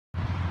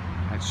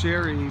got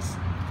Sherry's.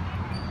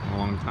 A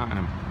long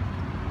time.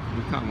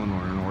 We caught one when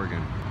we were in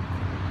Oregon.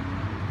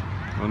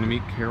 Going to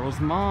meet Carol's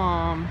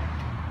mom.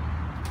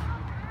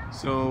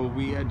 So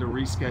we had to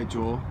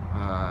reschedule.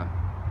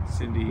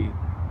 Cindy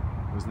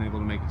wasn't able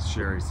to make it to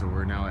Sherry's, so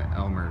we're now at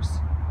Elmer's,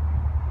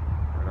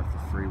 right off the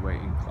freeway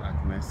in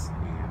Clackamas,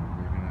 and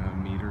we're gonna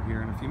meet her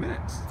here in a few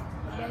minutes.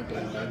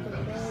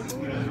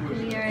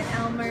 We are at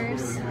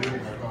Elmer's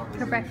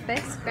for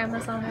breakfast.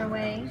 Grandma's on her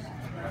way.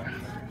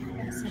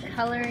 There's some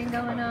coloring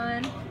going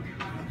on.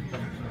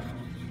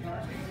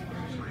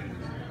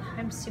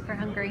 I'm super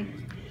hungry.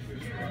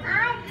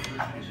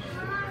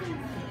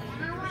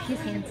 He's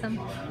handsome.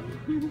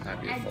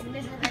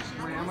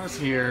 Grandma's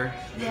here.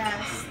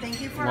 Yes, thank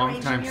you for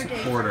Long-time arranging your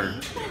supporter.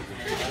 day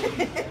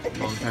for me.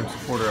 Long-time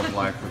supporter of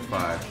Life with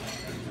Five.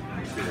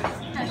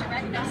 How's your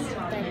breakfast?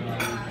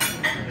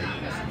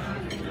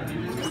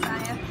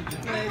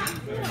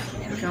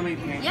 Look how many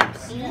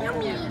pancakes. Yep.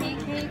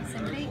 Pancakes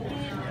and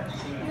bacon.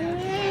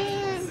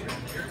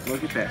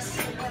 Look at this.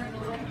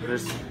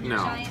 There's no.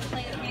 Giant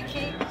plate of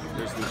pancakes.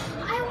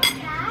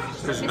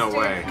 There's no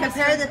way.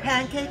 Compare the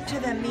pancake to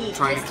the meat,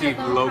 Trying to keep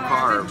low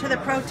carb. to the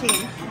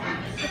protein.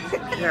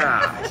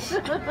 Yeah.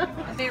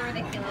 A bit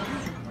ridiculous.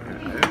 I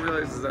didn't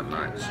realize it was that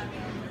much.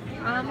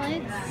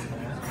 Omelets.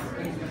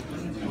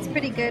 It's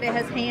pretty good. It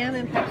has ham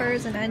and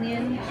peppers and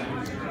onion.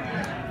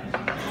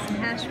 Some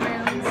hash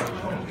browns.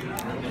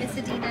 Miss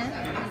Adina.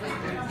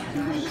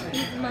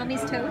 Eating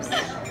mommy's toast.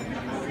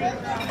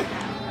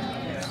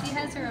 She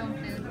has her own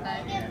food,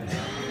 but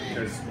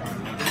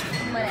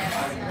whatever.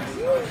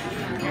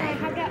 I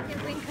hung out at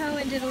Winco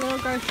and did a little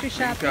grocery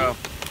shopping.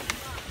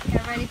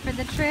 Got ready for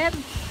the trip.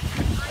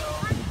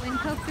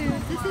 Winco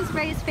Foods. This is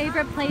Ray's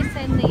favorite place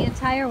in the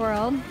entire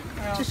world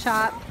to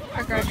shop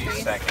for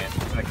groceries. Second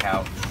to the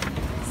couch.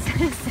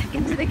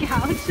 Second to the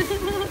couch.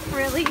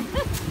 Really?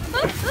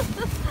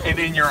 And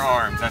in your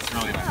arms. That's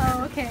really nice.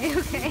 Oh, okay,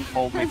 okay.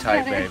 Hold me That's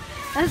tight, better. babe.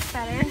 That's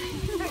better.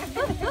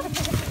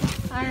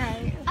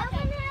 Alright.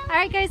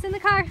 Alright guys, in the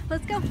car.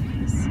 Let's go.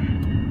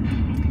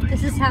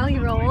 This is how he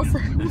rolls.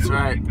 That's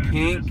right.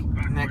 Pink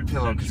neck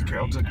pillow because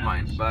Carol took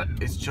mine, but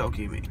it's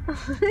choking me.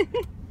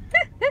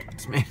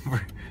 It's made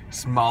for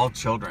small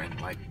children,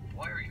 like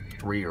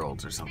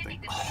 3-year-olds or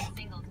something. Oh,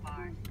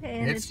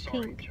 And it's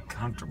pink.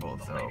 Comfortable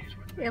though.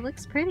 It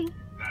looks pretty.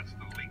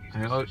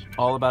 I know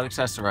all about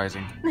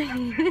accessorizing.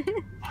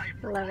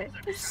 Love it.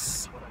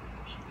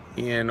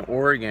 In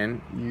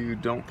Oregon, you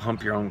don't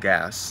pump your own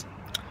gas.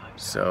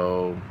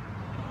 So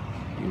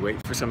you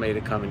wait for somebody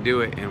to come and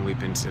do it, and we've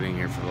been sitting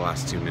here for the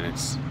last 2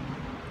 minutes.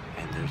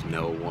 And there's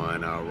no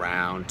one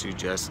around to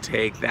just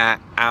take that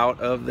out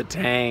of the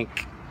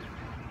tank.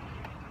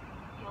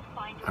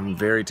 I'm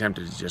very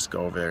tempted to just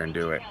go over there and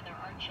do it.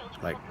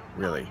 Like,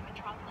 really,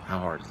 how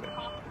hard is it?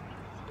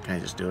 Can I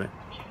just do it?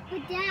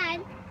 But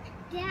Dad.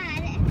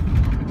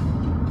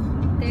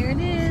 There it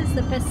is,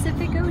 the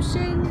Pacific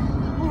Ocean.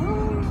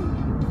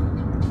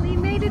 Oh, we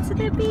made it to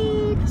the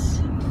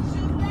beach.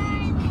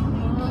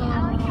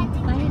 Oh,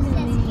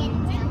 finally.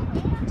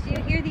 Do you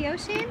hear the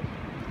ocean?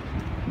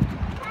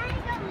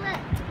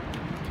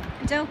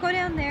 Don't go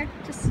down there.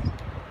 Just,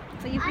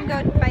 but you can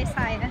go by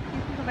Saya. You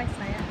can go by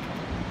Saya.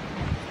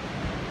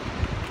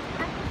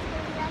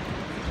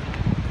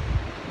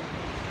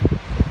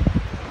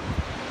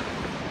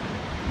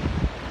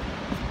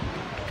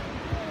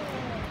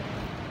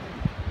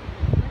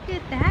 Look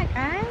at that,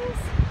 guys.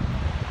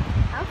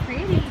 How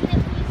pretty.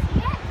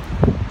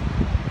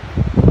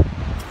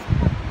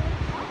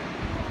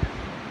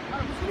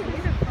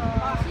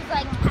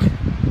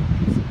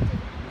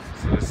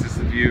 So this is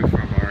the view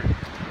from our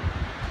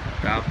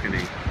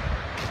balcony.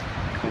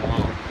 Come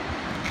on.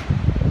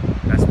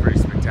 That's pretty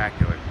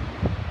spectacular.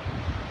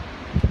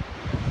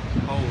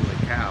 Holy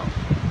cow.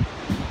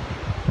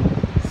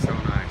 So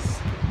nice.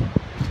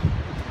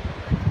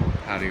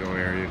 Patio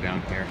area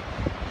down here.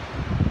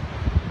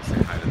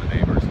 Say hi to the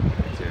neighbors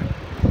too.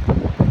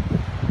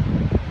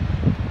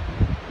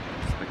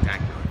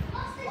 Spectacular.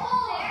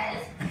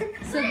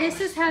 So this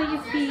is how you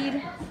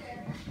feed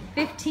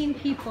 15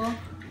 people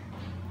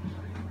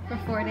for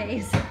 4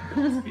 days.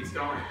 He's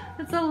going.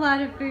 That's a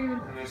lot of food.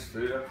 And there's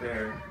food up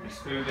there. There's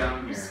food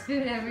down here. There's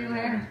food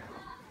everywhere.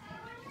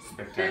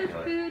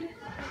 Spectacular. Food,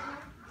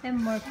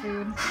 and more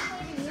food.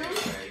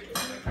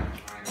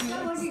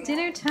 It's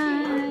dinner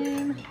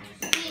time.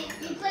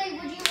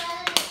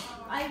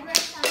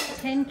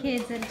 10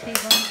 kids at a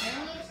table.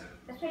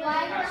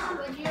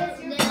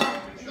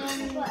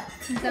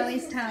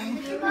 Zoe's tongue.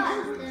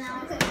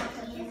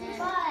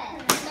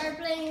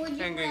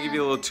 I'm going to give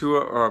you a little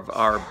tour of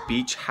our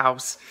beach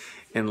house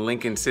in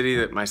Lincoln City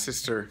that my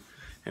sister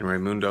and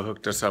Raymundo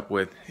hooked us up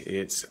with.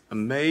 It's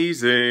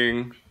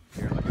amazing.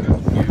 Here, look at this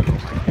view. Oh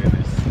my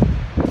goodness.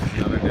 There's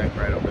another deck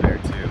right over there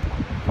too.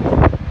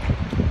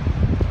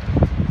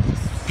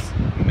 It's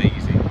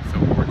amazing. So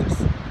gorgeous.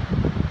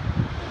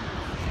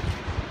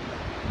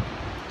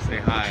 Say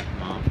hi,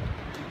 Mom.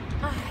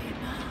 Hi,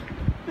 Mom.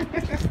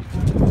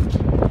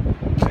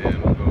 And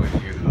we'll go in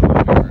here to the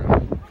living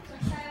room.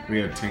 We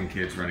have 10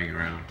 kids running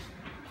around.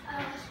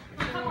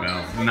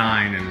 Well,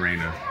 9 in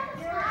Raina.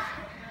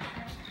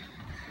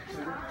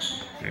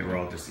 Okay, we're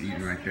all just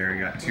eating right there.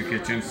 You got 2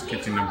 kitchens.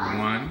 Kitchen number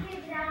 1.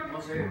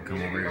 We'll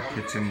come over to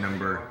kitchen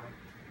number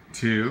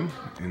 2,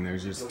 and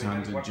there's just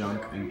tons of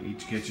junk in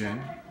each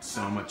kitchen.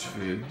 So much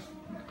food.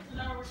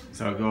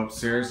 So I'll go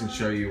upstairs and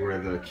show you where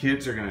the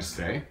kids are gonna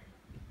stay.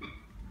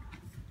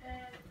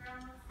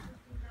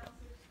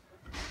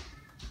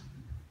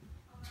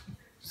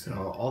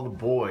 So all the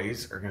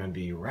boys are gonna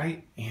be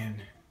right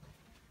in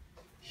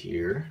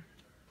here.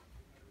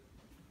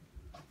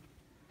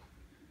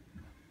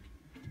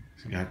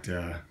 So we got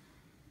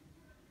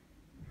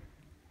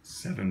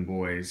 7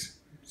 boys,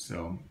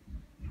 so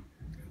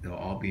they'll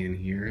all be in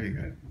here. They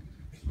got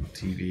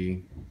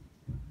TV,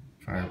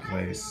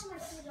 fireplace.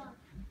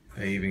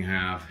 They even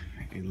have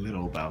a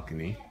little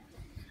balcony,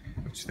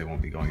 which they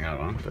won't be going out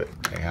on, but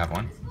they have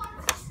one.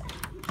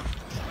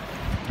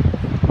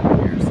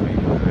 Here's the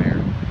even higher.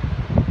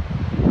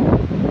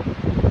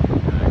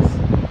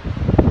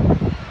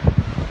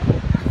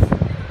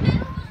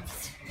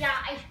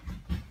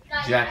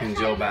 Jack and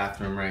Jill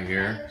bathroom right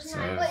here. So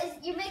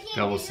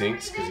double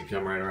sinks because you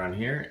come right around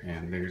here,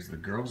 and there's the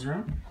girls'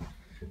 room.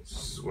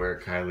 This is where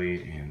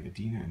Kylie and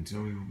Adina and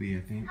Zoe will be,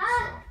 I think. So.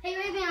 Hey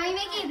Raven, are you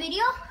making a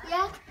video?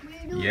 Yeah.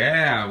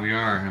 Yeah, we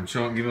are. I'm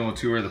showing, giving a little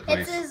tour of the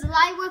place. It says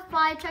Live with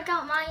 5. Check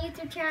out my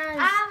YouTube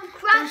channel.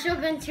 Joshua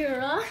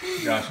Ventura.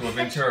 Joshua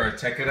Ventura.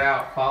 Check it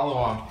out.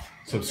 Follow him.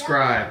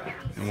 Subscribe.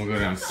 And we'll go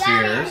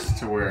downstairs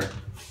to where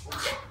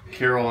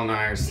Carol and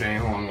I are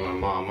staying along with my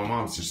mom. My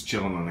mom's just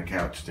chilling on the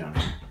couch down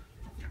here.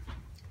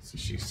 So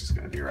she's just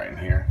going to be right in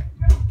here.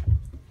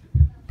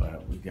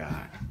 But we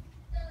got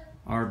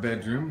our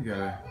bedroom. We got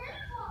a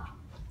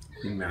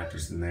queen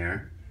mattress in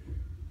there.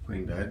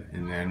 Queen bed.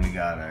 And then we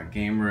got a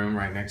game room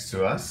right next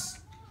to us.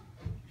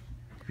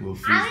 A little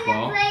I'm foosball.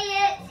 gonna play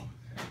it.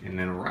 And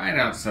then right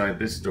outside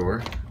this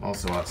door,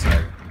 also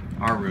outside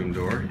our room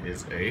door,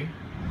 is a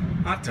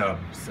hot tub.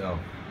 So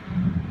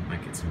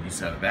might get some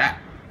use out of that.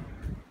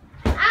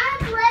 I'm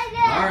playing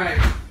it. Alright,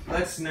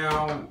 let's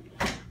now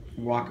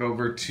walk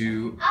over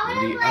to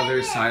the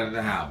other side of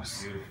the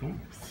house. Beautiful.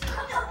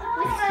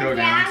 Let's go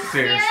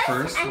downstairs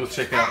first. We'll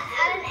check out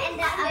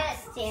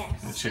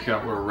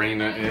where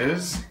Raina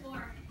is.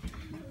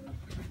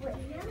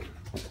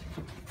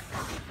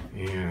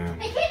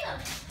 And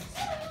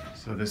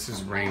so this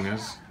is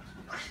Raina's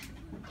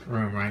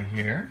room right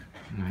here.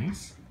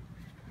 Nice.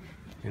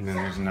 And then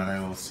there's another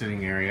little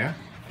sitting area.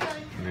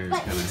 And they're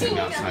just gonna hang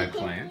outside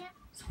playing.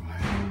 So we'll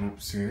head on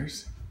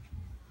upstairs.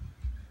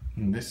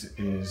 And this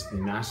is the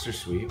master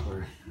suite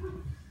where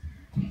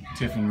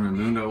Tiff and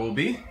Raimundo will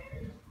be.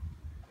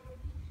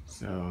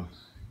 So,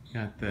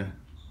 got the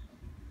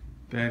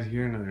bed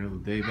here, another little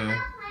day bed.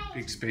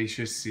 Big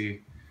spacious.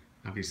 See,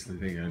 obviously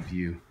they got a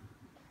view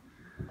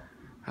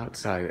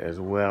outside as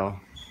well.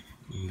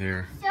 And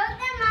there. Show them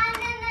mine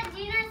and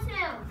Adina's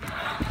room.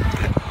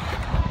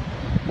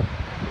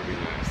 Will be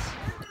nice.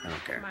 I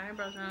don't care. My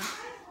eyebrows are on.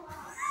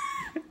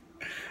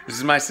 This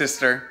is my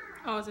sister.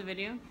 Oh, it's a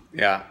video?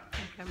 Yeah.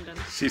 Okay, I'm done.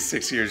 She's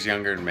 6 years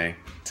younger than me.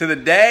 To the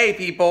day,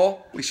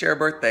 people. We share a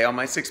birthday. On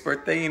my 6th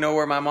birthday, you know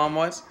where my mom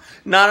was?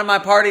 Not at my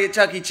party at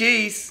Chuck E.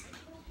 Cheese.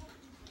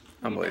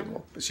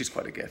 Unbelievable. But she's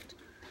quite a gift.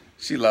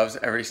 She loves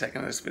every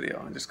second of this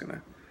video. I'm just going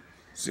to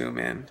zoom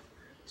in.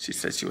 She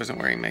said she wasn't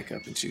wearing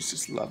makeup and she's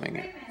just loving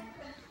it.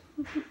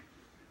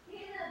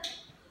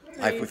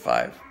 Life with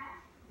 5.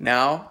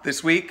 Now,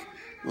 this week,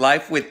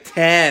 life with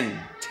 10.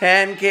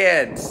 10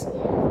 kids.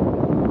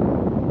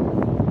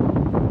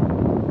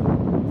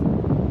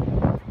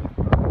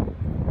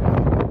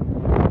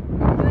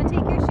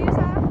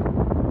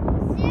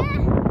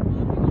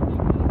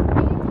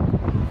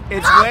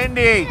 It's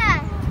windy.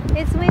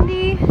 It's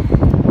windy,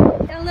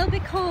 a little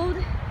bit cold,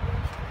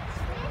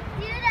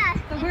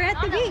 but we're at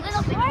the beach.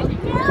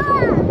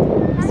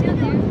 Still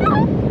there.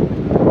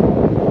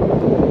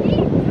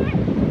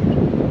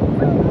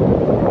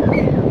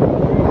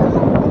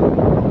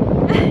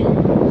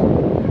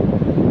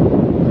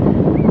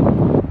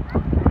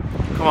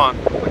 Come on,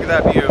 look at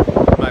that view,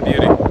 my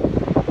beauty.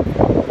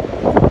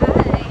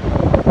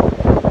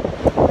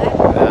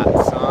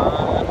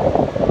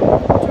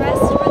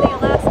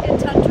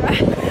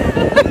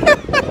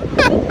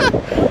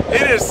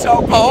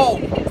 So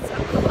cold.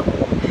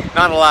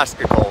 Not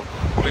Alaska cold.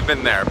 We've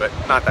been there, but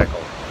not that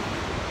cold.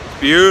 It's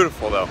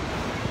beautiful though.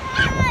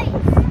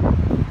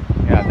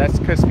 Yeah, that's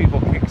because people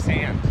kick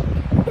sand.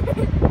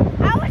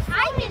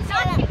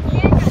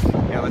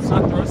 Yeah, let's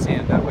not throw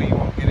sand. That way you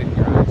won't get it in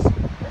your eyes.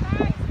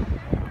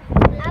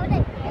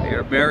 They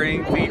are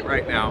burying feet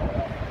right now.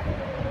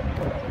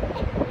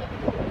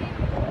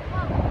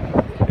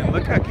 And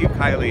look how cute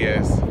Kylie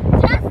is.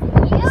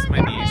 That's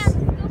my niece.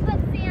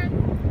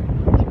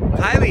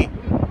 Kylie!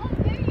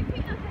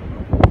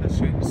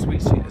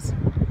 Sweet she is.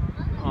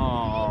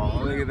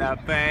 Oh, look at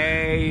that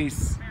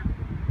face.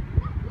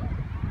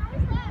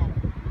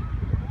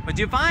 What'd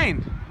you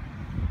find?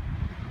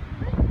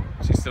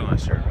 She's still not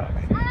sure about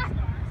me.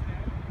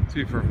 To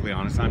be perfectly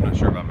honest, I'm not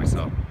sure about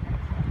myself.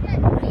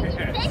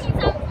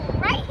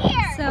 Right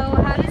here. So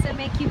how does it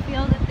make you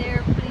feel that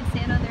they're putting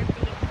sand on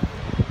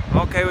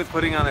okay with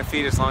putting on their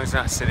feet as long as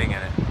they're not sitting in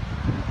it.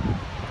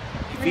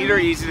 Feet are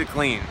easy to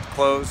clean.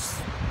 Clothes,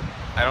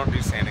 I don't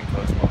do sand in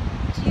clothes well.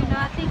 Do you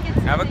not think it's...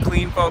 I have a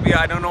clean phobia.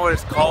 I don't know what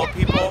it's called,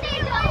 people.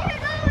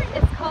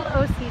 It's called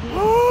OCD.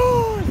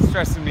 Oh, it's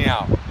stressing me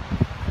out.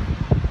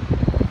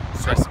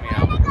 It's stressing me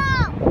out.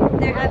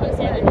 There, I was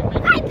good.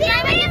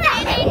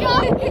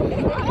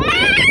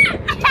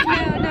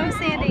 No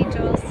sand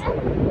angels.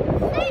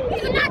 Hey,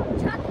 beautiful.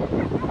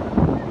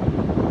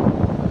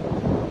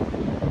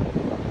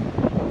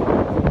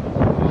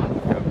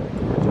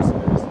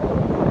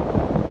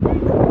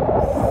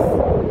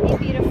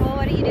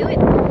 What are you doing?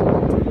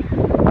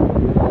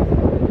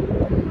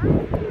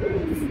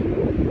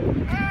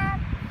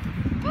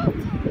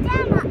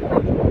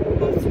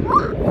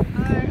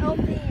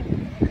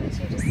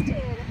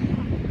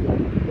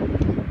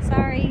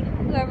 Sorry,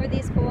 whoever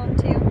these belong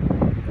to.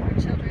 Our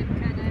children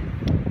kind of,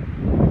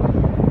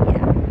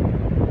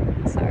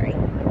 yeah, sorry.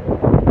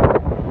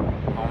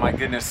 Oh my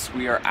goodness,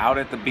 we are out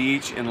at the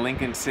beach in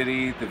Lincoln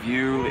City. The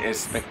view is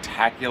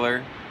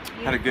spectacular.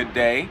 Had a good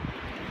day.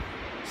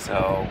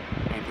 So,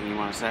 anything you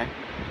want to say?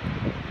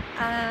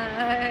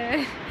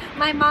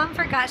 My mom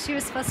forgot she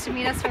was supposed to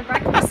meet us for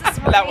breakfast this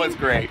morning. That was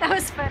great. That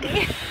was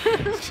funny.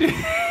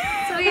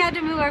 So we had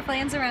to move our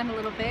plans around a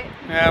little bit.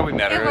 Yeah, we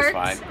met her. It It was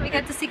worked. fine. We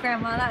got to see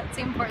Grandma. That's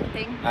the important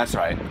thing. That's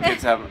right. The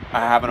kids are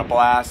having a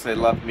blast. They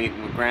love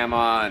meeting with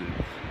Grandma,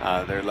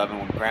 and they're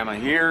loving with Grandma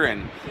here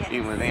and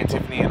meeting with Aunt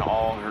Tiffany and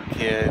all her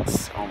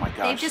kids. Oh my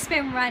gosh. They've just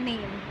been running.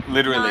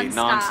 Literally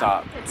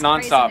non-stop. It's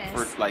Non-stop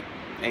craziness. for like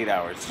 8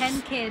 hours.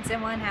 10 kids in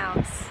one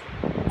house.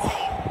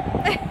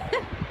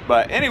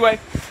 But anyway,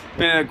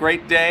 been a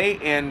great day,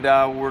 and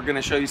we're going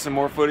to show you some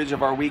more footage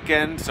of our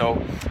weekend.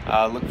 So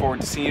look forward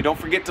to seeing you. Don't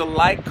forget to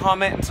like,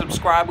 comment, and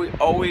subscribe. We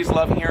always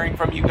love hearing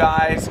from you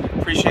guys.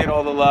 Appreciate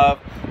all the love.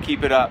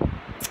 Keep it up.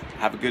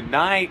 Have a good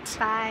night.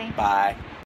 Bye. Bye.